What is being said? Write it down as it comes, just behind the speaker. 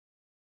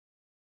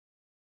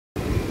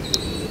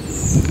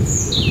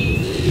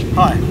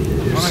Hi,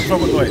 my name's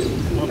Robert Lloyd.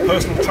 I'm a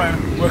personal trainer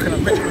working at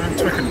Richmond and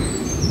Twickenham.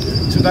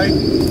 Today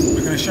we're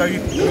going to show you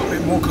a little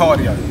bit more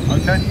cardio,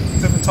 okay?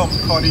 Different types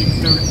of cardio you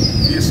can do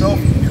for yourself,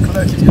 your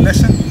collective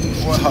lesson,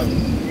 or at home,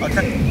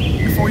 okay?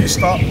 Before you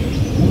start,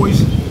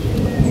 always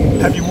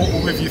have your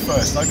water with you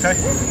first, okay?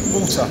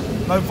 Water,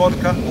 no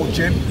vodka or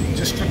gin,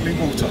 just strictly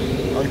water,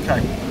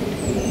 okay?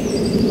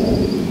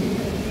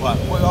 Right,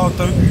 what I'll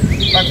do,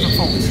 backwards and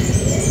forwards.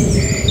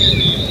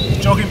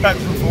 Jogging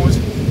backwards and forwards,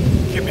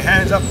 keep your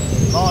hands up,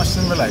 nice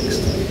and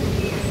relaxed,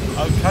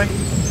 okay?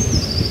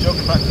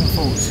 Jogging backwards and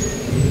forwards.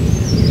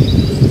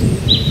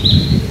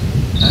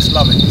 That's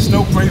lovely.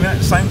 Still breathing at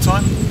the same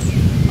time.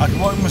 I can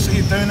almost see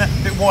you doing that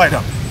a bit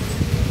wider.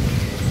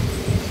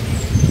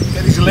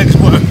 Get these legs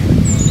working.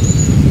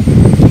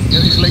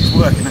 Get these legs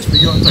working, that's what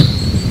you got to do.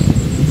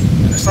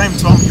 At the same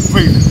time you're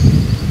breathing.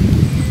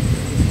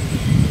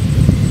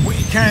 What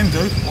you can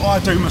do, what I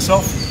do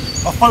myself,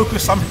 I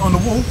focus something on the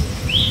wall,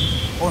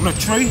 or on a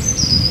tree,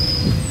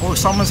 or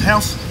someone's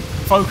house,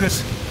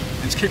 focus,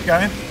 and just keep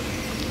going.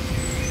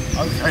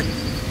 Okay.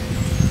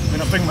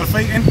 Then I bring my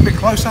feet in, a bit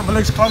closer, my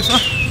legs closer.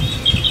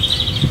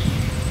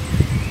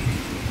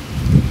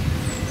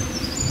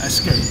 That's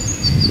good.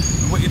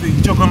 And what you do,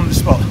 you jog on the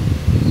spot.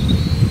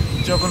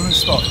 Jog on the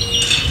spot.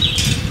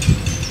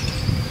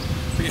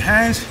 Put your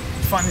hands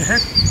in front of your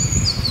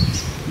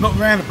head, not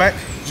round the back,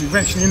 because you're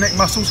wrenching your neck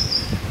muscles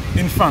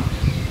in front.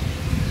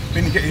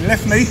 Then you get your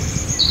left knee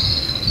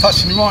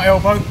touching your right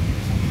elbow,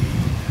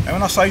 and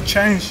when I say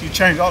change, you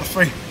change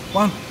after 3.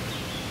 1,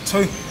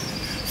 2,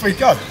 3,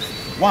 go.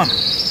 1, 2,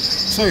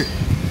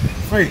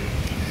 3,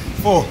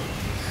 4,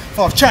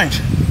 5, change.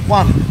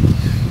 1,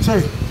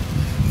 2,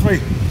 3,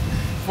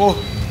 4,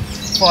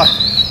 5.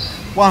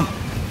 1,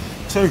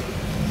 2,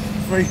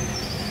 3,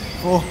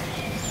 4,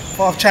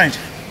 5, change.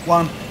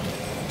 1,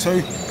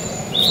 2,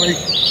 3,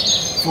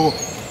 4,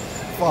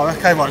 5.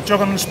 Okay, right, jog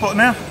on the spot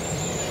now.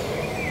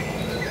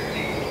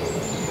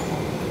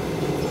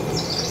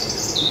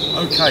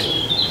 Okay,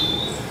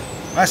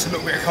 that's a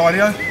little bit of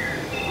cardio.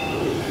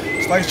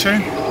 Stay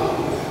tuned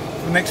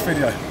for the next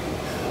video.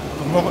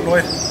 I'm Robert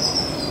Lloyd,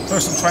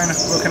 personal trainer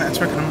working at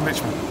Twickenham and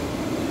Richmond.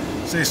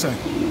 See you soon.